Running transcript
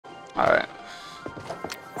Alright.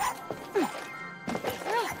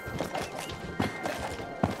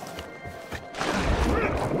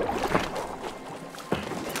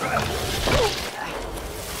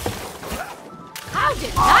 How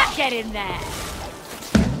did that get in there?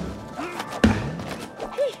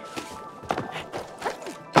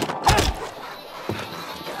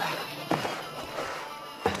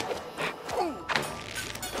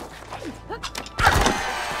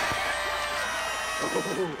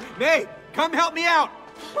 May, come help me out!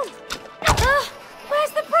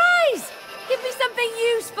 Where's the prize? Give me something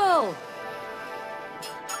useful!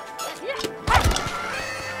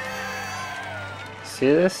 See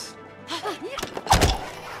this?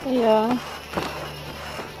 Yeah.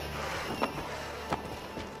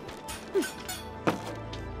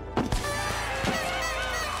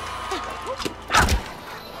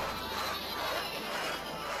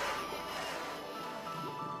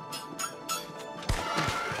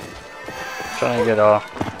 Trying to get all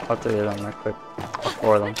three of them real quick. All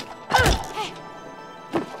four of them.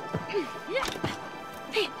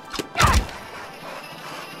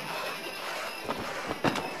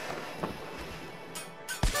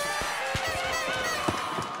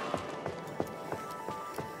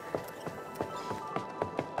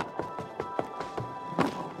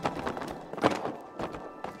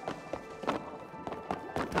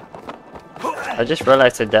 I just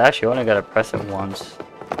realized to dash, you only gotta press it once.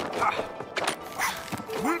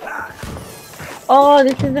 Oh,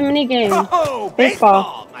 this is a mini game. Oh,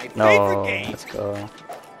 Baseball. my favorite No, game. let's go.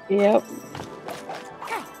 Yep.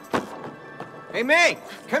 Hey, May,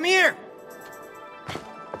 come here.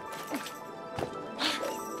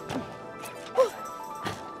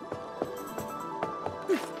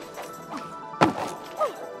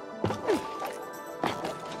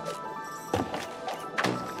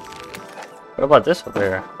 What about this over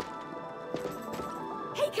here?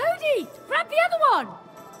 Hey, Cody! Grab the other one!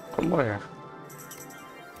 Come over here.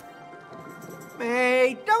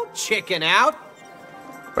 May, don't chicken out.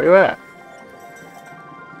 Where you at?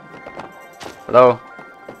 Hello?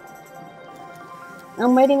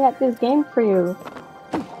 I'm waiting at this game for you.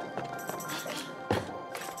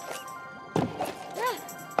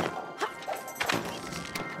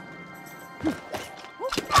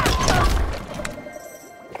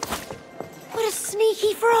 What a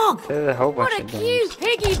sneaky frog! There's a whole bunch What a of cute games.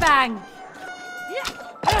 piggy bank!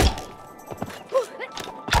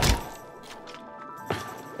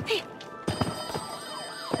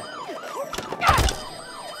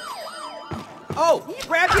 Oh,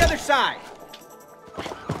 grab the other side.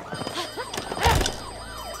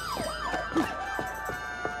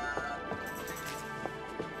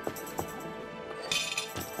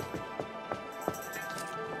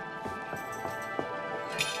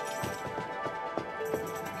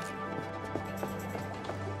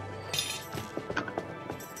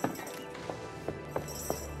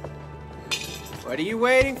 What are you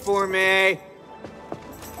waiting for, May?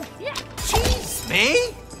 Jeez,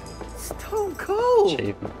 May? Stone cold.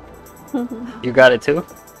 Achievement. You got it too?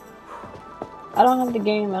 I don't have the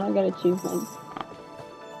game. I don't get achievements.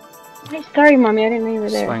 Hey, sorry, mommy. I didn't know you were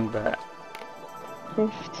there. Swing back.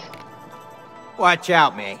 Shift. Watch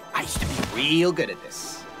out, May. I used to be real good at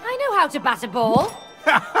this. I know how to bat a ball.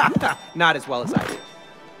 Not as well as I do.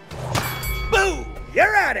 Boom!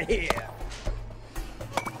 You're out of here.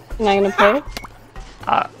 You're not gonna play?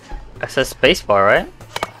 It says spacebar, right?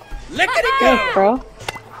 Lickety Yes, go! bro.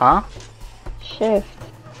 Huh? Shift.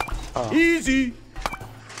 Oh. Easy.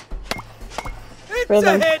 It's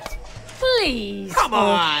Rhythm. a hit. Please. Come Oh,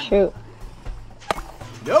 on. shoot.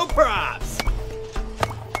 No props.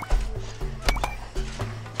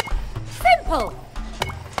 Simple.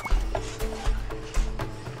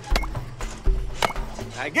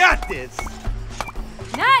 I got this.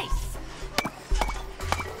 Nice.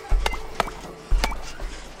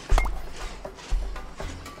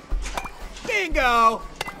 Bingo.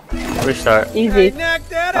 Restart. I Easy. knocked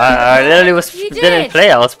that out. I literally You didn't did.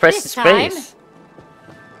 play. I was pressing This time. space.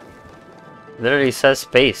 Literally says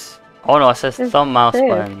space. Oh no, it says It's thumb mouse there.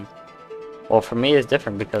 button. Well, for me it's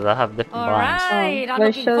different because I have different All buttons. right. I'm But it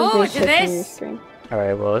looking shows forward you to shift on your this. screen. All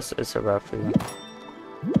right, well it's a wrap for you.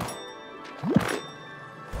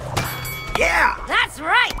 Yeah. That's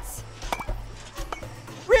right.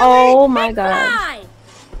 Really? Oh my god. Fly.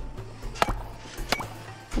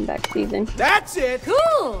 I'm back season. That's it.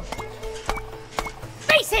 Cool.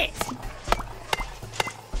 Face it.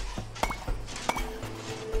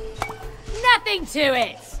 Nothing to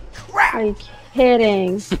it. Crap. Are you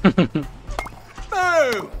kidding?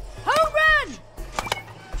 Boom. Home run.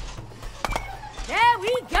 There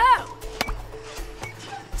we go.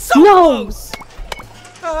 So No. close.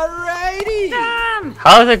 Oh, Alrighty. Damn!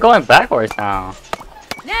 How is it going backwards now?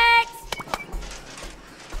 Next!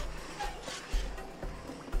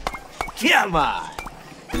 Come on.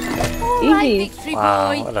 All right, Easy. victory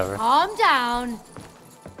Wow, boy. whatever. Calm down.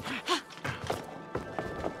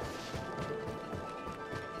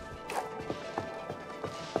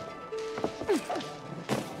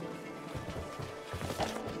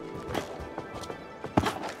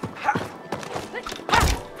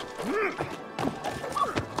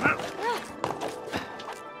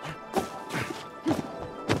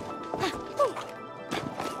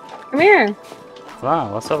 Come here. Come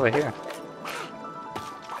on, what's over here?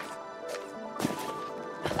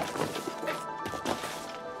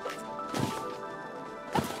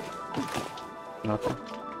 Nothing.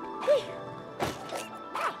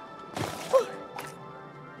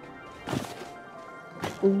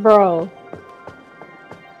 Bro.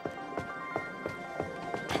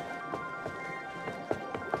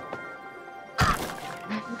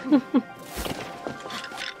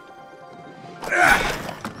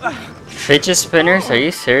 Fidget spinners? Are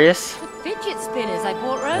you serious? The fidget spinners I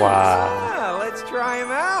bought Rose. Wow. Let's try him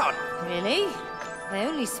out. Really? They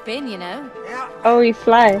only spin, you know. Yeah. Oh, we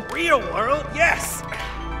fly. Real world, yes.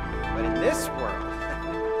 But in this world,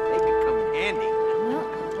 they could come in handy. Well,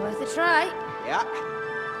 worth a try. Yeah.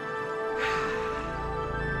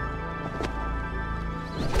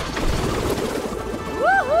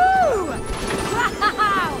 Woohoo!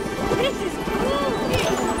 Wow! This is cool!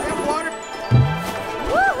 That water.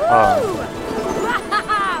 Woohoo! Wow!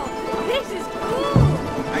 This is cool!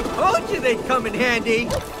 I told you they'd come in handy.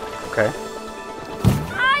 Okay.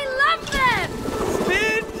 I love them!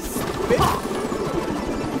 Spin, spin.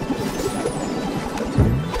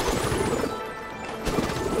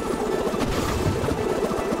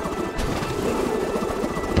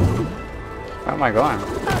 Where am I going?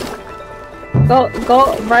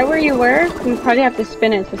 Go right where you were. We probably have to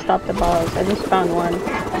spin it to stop the balls. I just found one.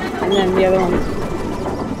 And then the other ones.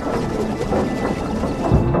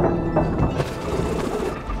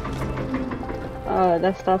 Oh,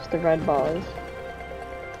 that stops the red balls.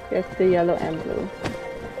 It's the yellow and blue.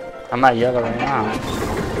 I'm at yellow right now.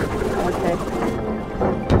 Okay.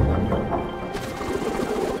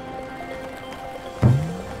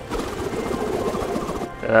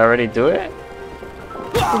 Did I already do it?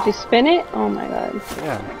 Did you spin it? Oh my god.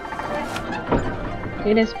 Yeah.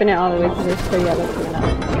 You didn't spin it all the way because it's still yellow coming out.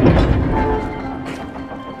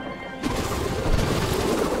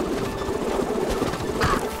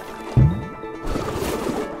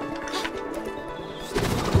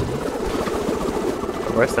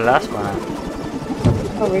 Where's the last one at?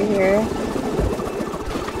 Over here.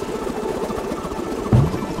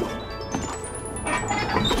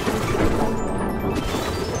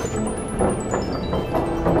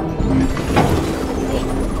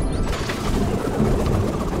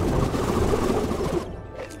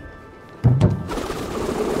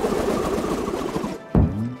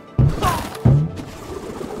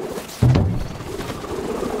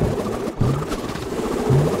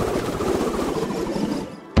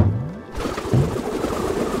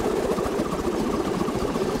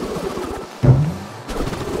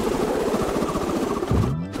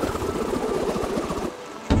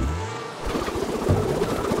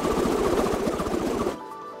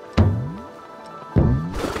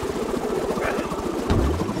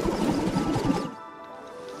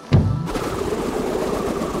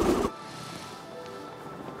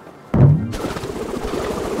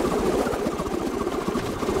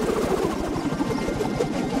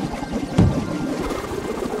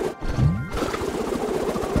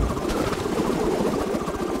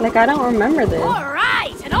 Like, I don't remember this. All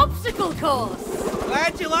right, an obstacle course.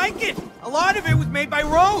 Glad you like it. A lot of it was made by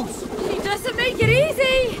Rose. She doesn't make it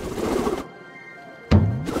easy.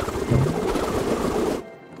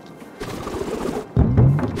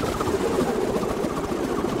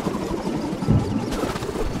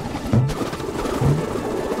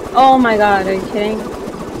 Oh my god, are you kidding?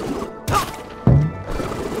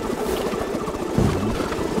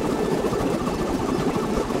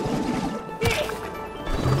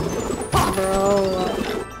 Bro.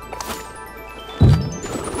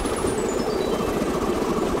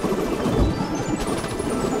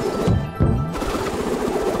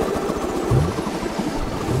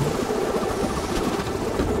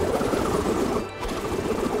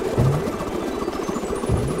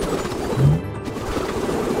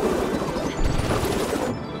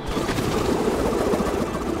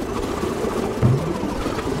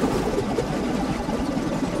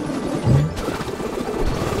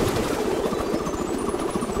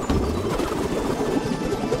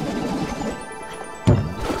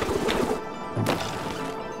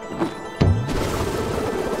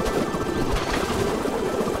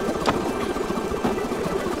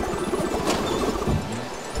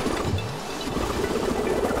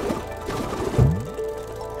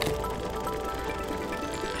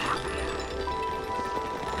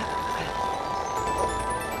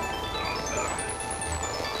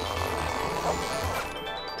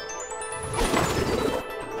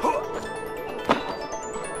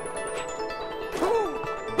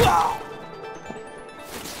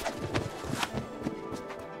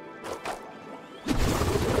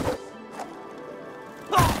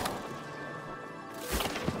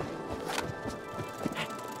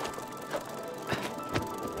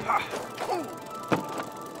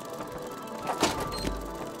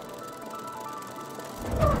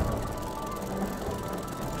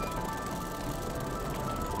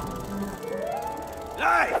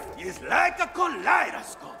 is like a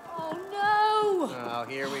kaleidoscope. Oh no! Oh,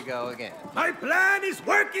 here we go again. My plan is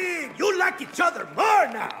working! You like each other more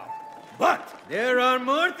now! But there are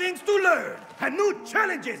more things to learn and new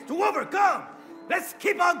challenges to overcome! Let's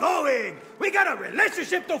keep on going! We got a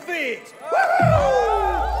relationship to fix!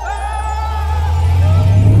 Woo-hoo!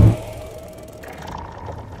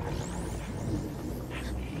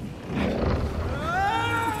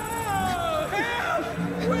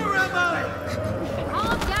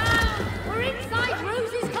 Calm down! We're inside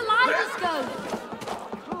Rose's kaleidoscope!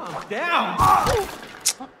 Down!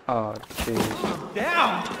 Oh, jeez.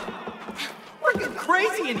 Down! We're getting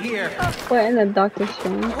crazy in here! What in the Doctor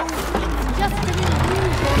Strange? Just an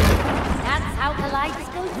illusion! That's how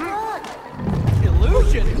kaleidoscopes work!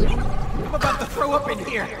 Illusion? I'm about to throw up in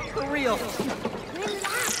here. For real.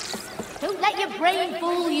 Relax! Don't let your brain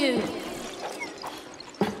fool you!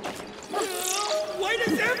 Why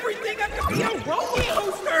does everything have to be a roller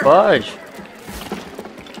coaster? Fudge!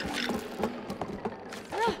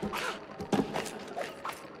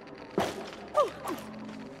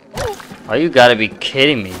 Oh, you gotta be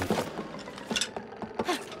kidding me.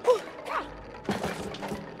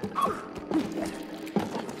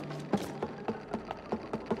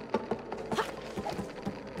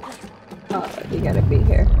 Oh, you gotta be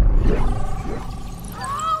here.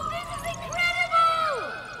 Oh, this is incredible!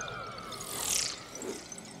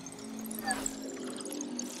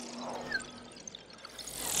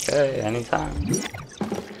 Okay, anytime.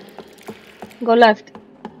 Go left.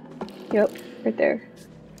 Yep, right there.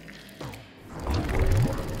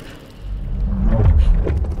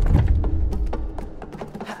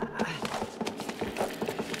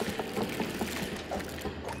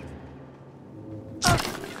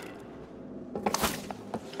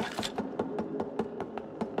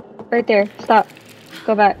 Right there. Stop.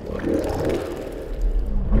 Go back.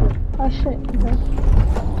 Oh shit. Okay.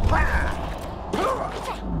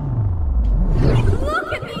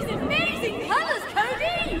 Look at these amazing colors,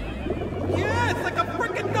 Cody! Yeah, it's like a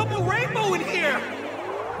freaking double rainbow in here!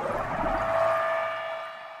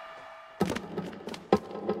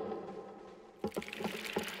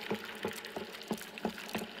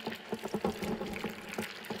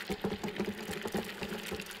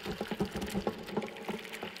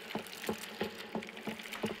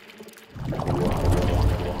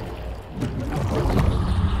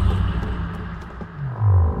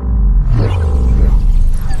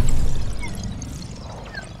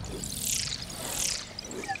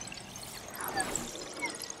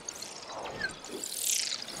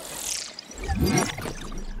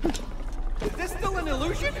 Is this still an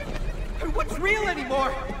illusion? What's real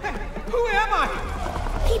anymore? Who am I?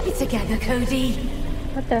 Keep it together, Cody.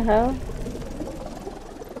 What the hell?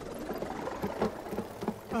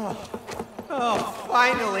 Oh,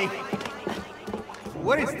 finally!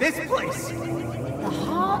 What is this place? The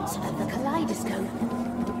heart of the kaleidoscope.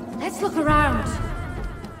 Let's look around.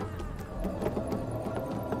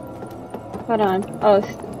 Hold on. Oh,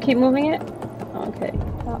 keep moving it? Okay.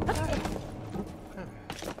 Stop.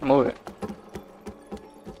 Move it.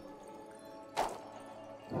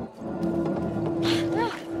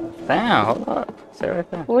 Damn, hold up. Stay right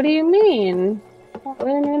there. What do you mean?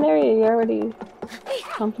 We're in an area. You're already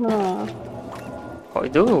jumping around. Oh,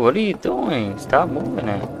 dude, what are you doing? Stop moving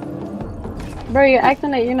it. Bro, you're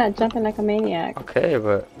acting like you're not jumping like a maniac. Okay,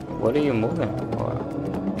 but what are you moving for?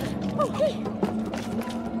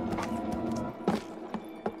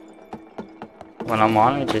 When I'm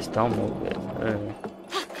on it, just don't move it. Really.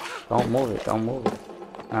 Don't move it, don't move it.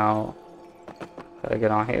 Now, gotta get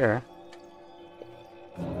on here.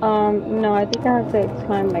 No, I think I have to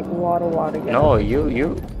climb like water. No,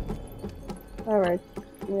 you. Alright.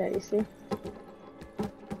 Yeah, you see?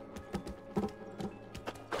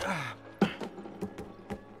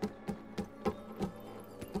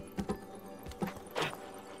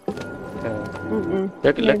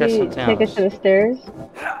 Look at Maybe something take else. us to the stairs.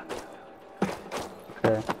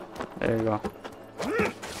 Okay, there you go.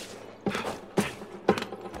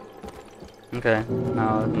 Okay,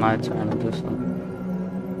 now it's my turn to do something.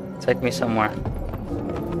 Take me somewhere.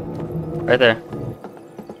 Right there.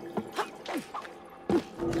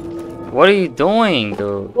 What are you doing,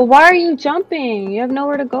 dude? Well, why are you jumping? You have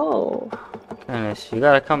nowhere to go. Goodness, you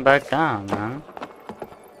gotta come back down, man.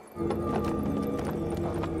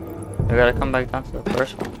 You gotta come back down to the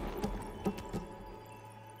first one.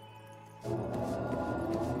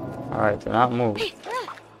 Alright, do not move.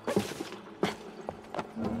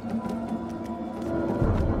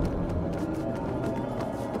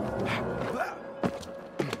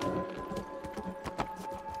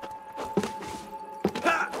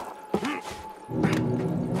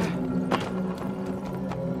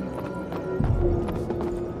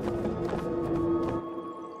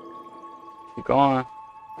 going.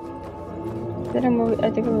 Did I move? I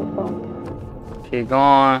think it was fall. Keep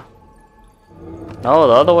going. No,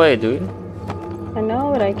 the other way, dude. I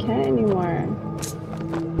know, but I can't anymore.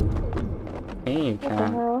 Yeah, you What the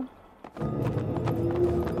can. hell?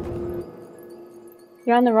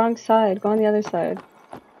 You're on the wrong side. Go on the other side.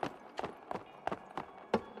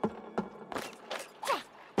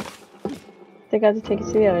 They got to take you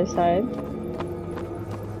to the other side.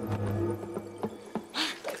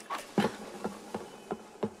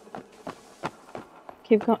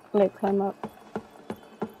 Keep going, like, climb up.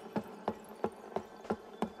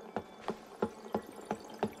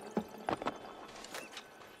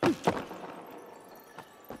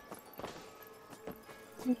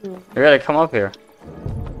 You gotta come up here.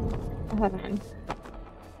 Hold on.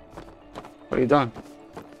 What are you doing?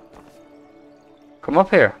 Come up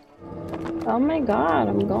here. Oh my god,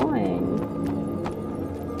 I'm going.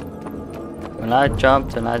 When I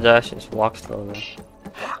jump and I dash, just walk slowly.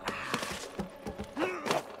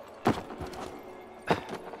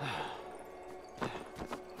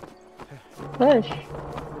 Push.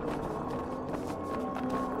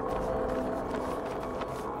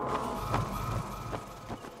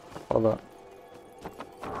 Hold up.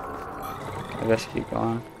 I guess keep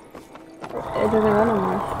going. It doesn't run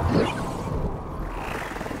anymore.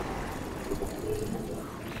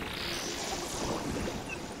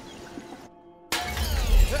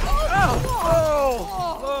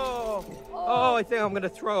 Oh, I think I'm gonna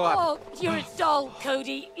throw up. Oh, you're a doll,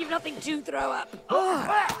 Cody. You've nothing to throw up.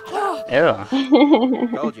 Ew.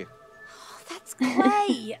 Told you. That's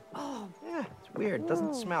clay. Oh, Yeah, it's weird. It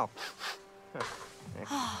doesn't smell.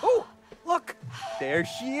 Oh, look! There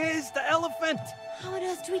she is, the elephant! how on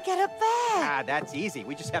earth do we get up there? Ah, that's easy.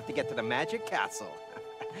 We just have to get to the magic castle.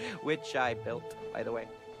 Which I built, by the way.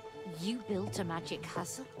 You built a magic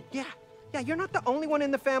castle? Yeah, you're not the only one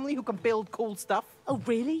in the family who can build cool stuff. Oh,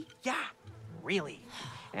 really? Yeah, really.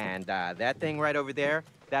 And that thing right over there,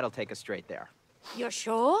 that'll take us straight there. You're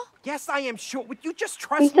sure? Yes, I am sure. Would you just We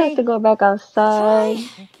trust still have me? to go back outside.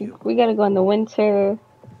 Thank you. We gotta go in the winter.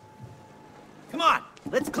 Come on,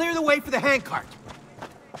 let's clear the way for the handcart.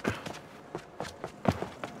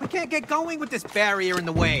 We can't get going with this barrier in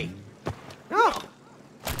the way. No.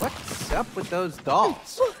 What's up with those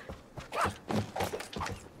dolls?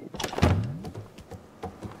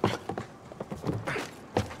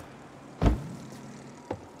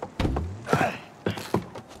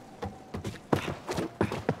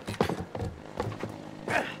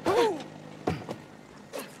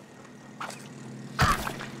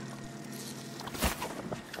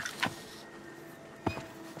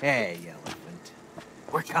 Hey, elephant.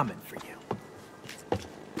 We're coming for you.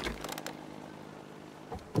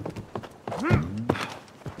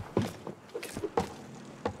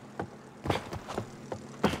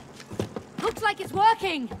 Looks like it's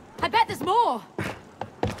working. I bet there's more.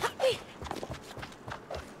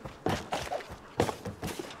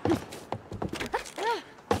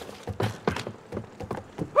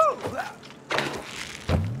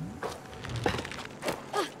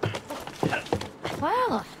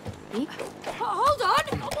 Well, hold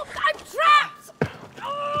on! I'm trapped!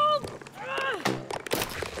 Oh.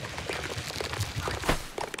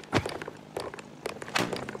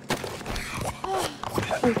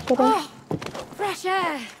 Oh, fresh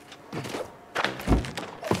air!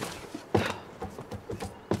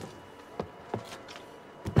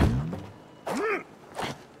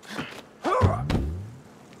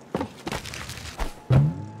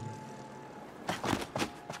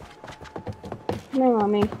 Come here,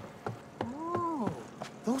 mommy. Oh,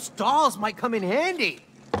 those dolls might come in handy.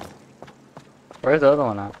 Where's the other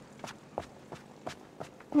one at?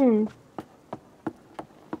 I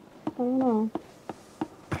don't know.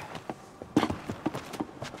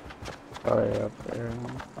 Probably up there.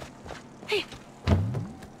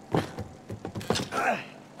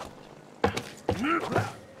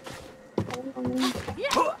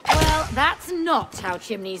 Well, that's not how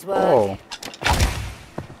chimneys work. Oh.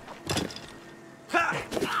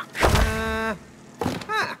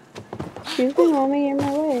 Excuse me, mommy, you're in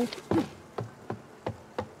my way.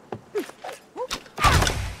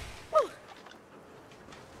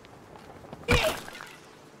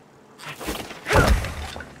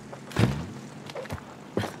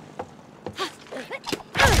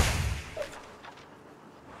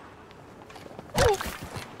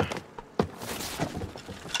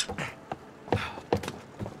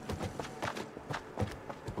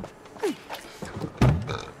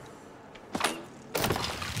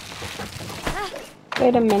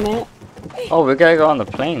 Wait a minute. Oh, we gotta go on the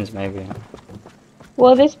plains, maybe.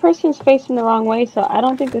 Well, this person's facing the wrong way, so I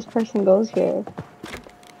don't think this person goes here.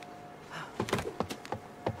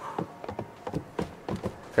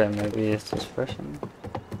 Okay, maybe it's this person.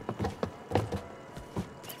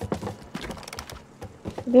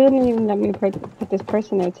 They didn't even let me put this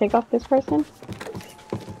person there. Take off this person?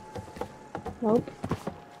 Nope.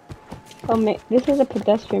 Oh, this is a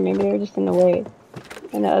pedestrian. Maybe they were just in the way.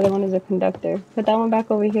 And the other one is a conductor. Put that one back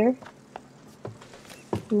over here.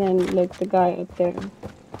 And then, like, the guy up there.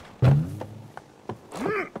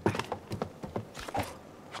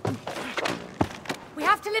 We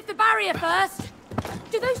have to lift the barrier first.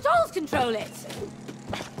 Do those dolls control it?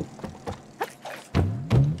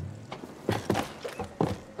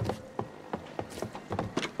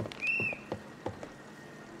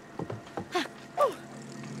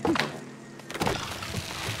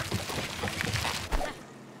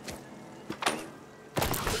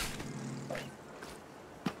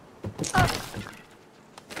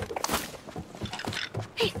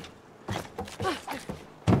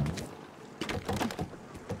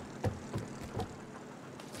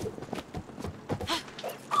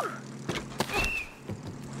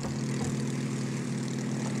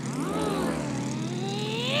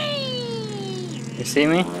 You see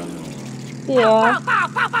me? Yeah. Bow,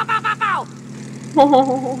 bow, bow, bow, bow,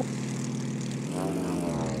 bow.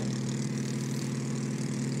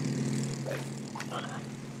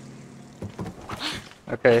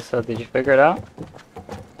 Okay, so did you figure it out?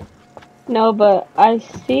 No, but I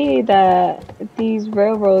see that these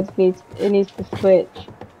railroads needs to switch.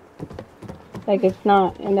 Like it's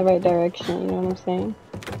not in the right direction, you know what I'm saying?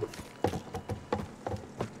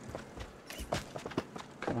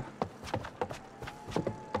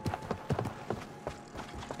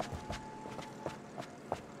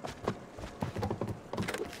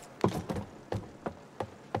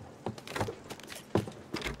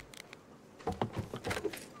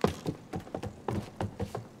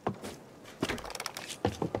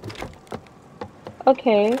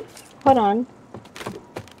 Okay, hold on.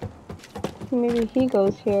 Maybe he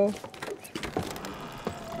goes here.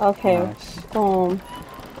 Okay, Nice. boom.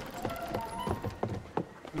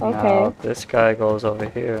 Okay. Now this guy goes over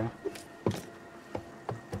here.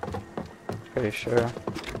 Pretty sure.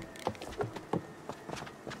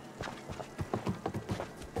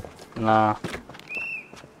 Nah.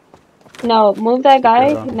 No, move that guy.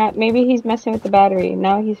 Yeah. Now, maybe he's messing with the battery.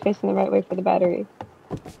 Now he's facing the right way for the battery.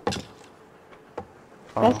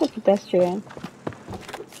 Oh. That's a pedestrian.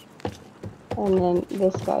 And then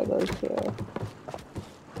this guy goes here.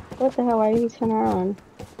 What the hell? Why did he turn around?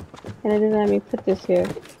 And it didn't let me put this here.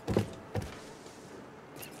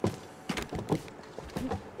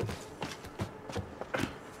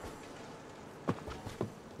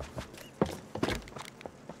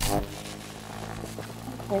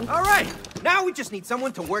 Okay. All right, now we just need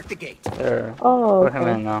someone to work the gate. There. Oh, Put him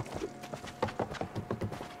okay. in now.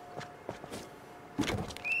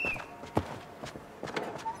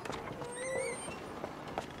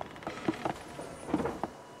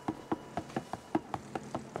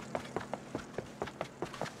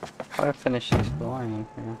 How do I finish exploring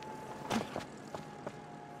here?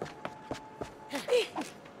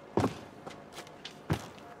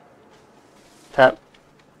 Tap.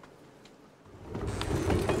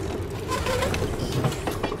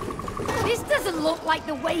 This doesn't look like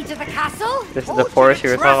the way to the castle. This is the forest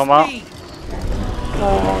you were talking about? Me.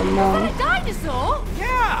 Oh, no. A dinosaur?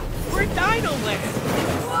 Yeah, we're Dino Land.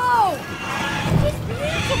 Whoa! It's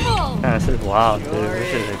beautiful! Man, this is wild, dude.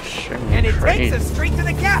 This is extremely And it crazy. takes us straight to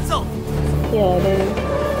the castle. Yeah, it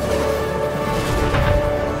is.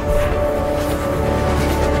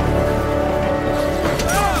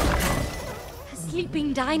 A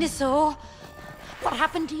sleeping dinosaur? What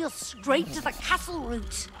happened to your straight to the castle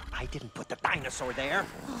route? I didn't put the dinosaur there.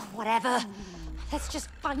 Oh, whatever. Let's just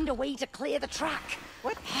find a way to clear the track.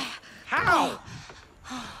 What? How?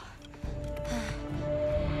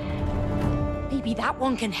 Maybe that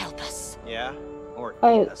one can help us. Yeah, or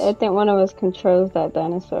I think one of us controls that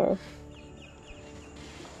dinosaur.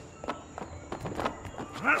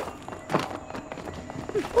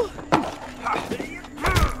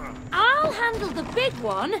 I'll handle the big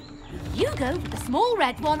one. You go for the small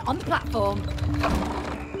red one on the platform.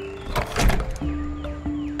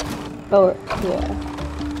 Oh, yeah.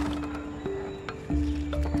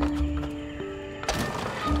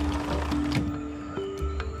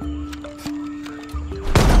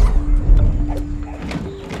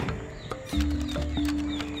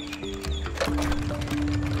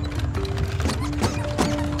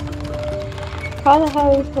 How the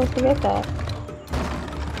hell are we supposed to get that?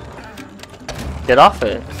 Get off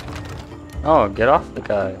it. Oh, get off the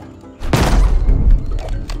guy.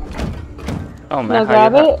 Oh man, No, how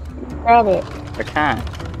grab you it. Grab it. I can't.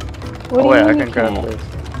 What Oh do wait, you I mean can you grab can't? this.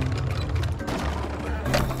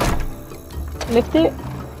 Lift it.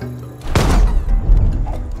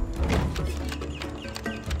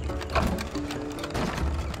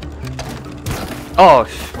 Oh,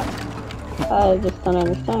 I just don't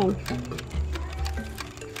understand.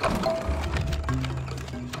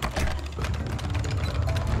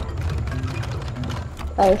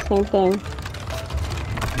 Alright, same thing.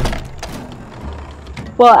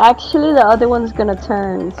 Well, actually, the other one's gonna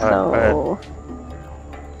turn, so...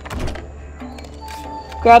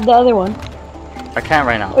 Grab the other one. I can't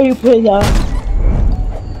right now. Oh, you put it down.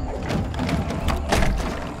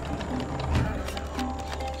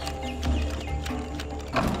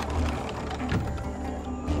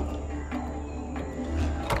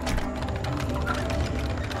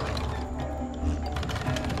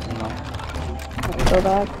 Go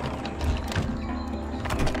back.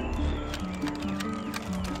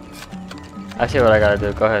 I see what I gotta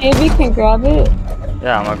do. Go ahead. Maybe you can grab it.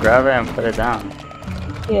 Yeah, I'm gonna grab it and put it down.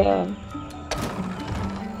 Yeah.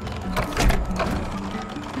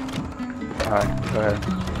 Alright, go ahead.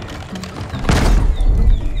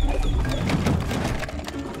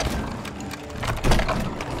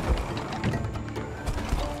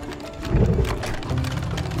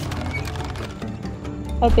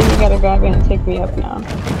 I think you gotta grab it and take me up now.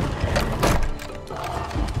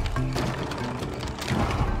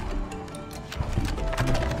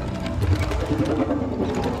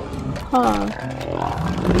 Huh.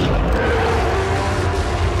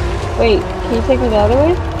 Wait, can you take me the other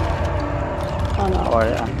way? Oh no. Oh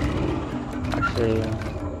yeah. Actually.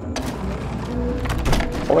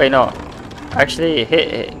 Oh wait, no. Actually,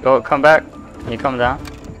 hit. Go, come back. Can you come down?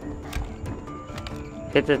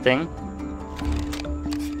 Hit the thing.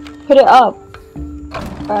 Put it up.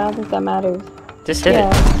 I don't think that matters. Just hit it.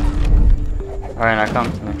 Alright, now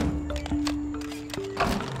come to me.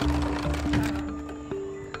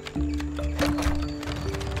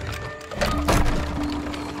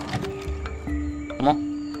 Come on.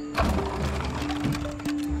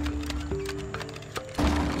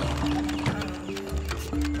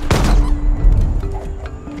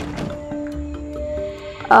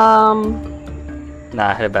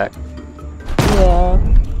 Nah, hit it back. Yeah.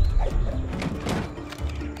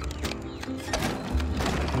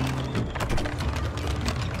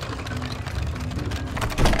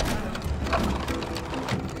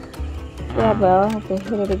 Yeah, but I'll have to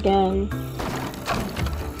hit it again.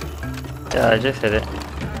 Yeah, I just hit it.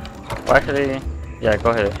 Well, actually, yeah,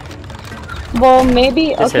 go ahead. Well,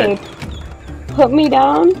 maybe, Just hit okay. Put me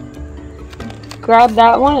down, grab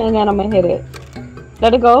that one, and then I'm gonna hit it.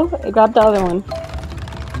 Let it go, grab the other one.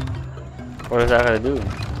 What does that gotta do?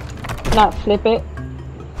 Not flip it.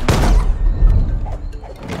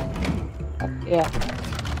 Yeah.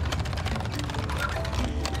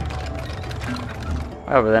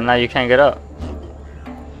 Oh, but then now you can't get up.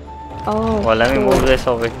 Oh, Well, let me move this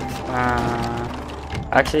over here.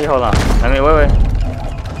 Actually, hold on. Let me, wait.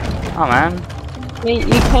 Oh, man. Wait,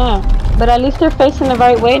 you can't. But at least they're facing the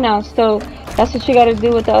right way now, so that's what you gotta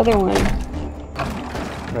do with the other one.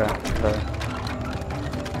 Yeah,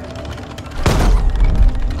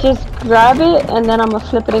 Just grab it, and then I'm gonna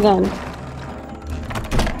flip it again.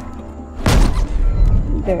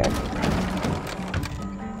 There.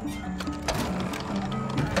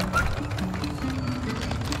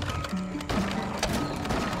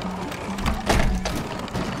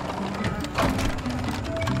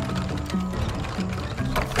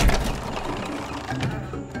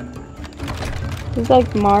 It's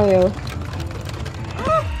like Mario.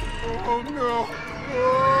 Oh no!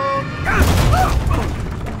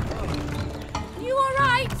 You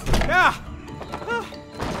alright? Yeah.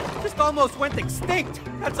 Just almost went extinct.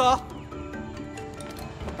 That's all.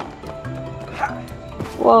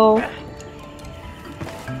 Whoa.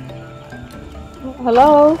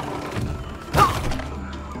 Hello?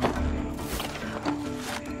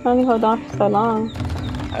 How you hold on for so long?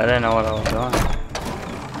 I didn't know what I was doing.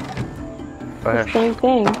 Go The ahead. same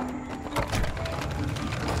thing.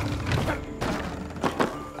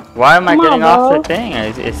 Why am I Come on, getting off bro. the thing?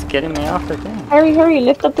 It's getting me off the thing. Hurry, hurry,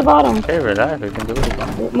 lift up the bottom. Okay, relax. We can do it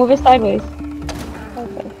again. Move it sideways.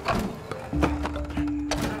 Okay.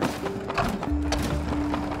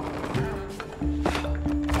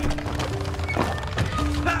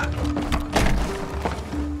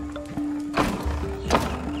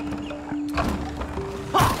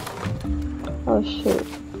 Oh shoot.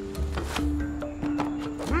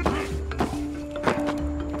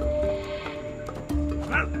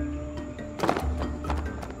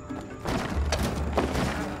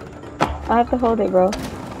 I have to hold it, bro.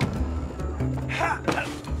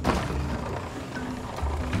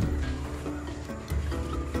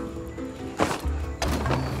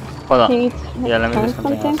 Hold Can on. you Yeah, let me do try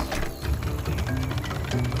something else.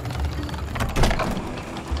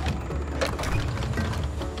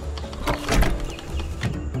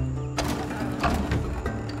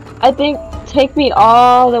 I think take me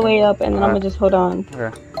all the way up and then I'm Alright. gonna just hold on.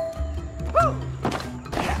 Okay.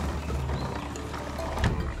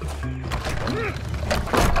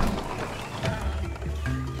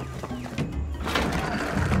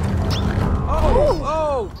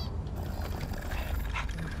 Oh!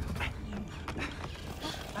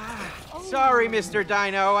 Sorry, Mr.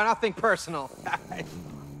 Dino. Nothing personal.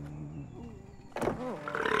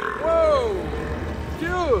 Whoa!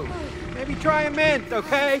 Dude! Maybe try a mint,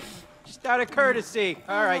 okay? Just out of courtesy.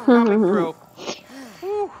 All right, coming through.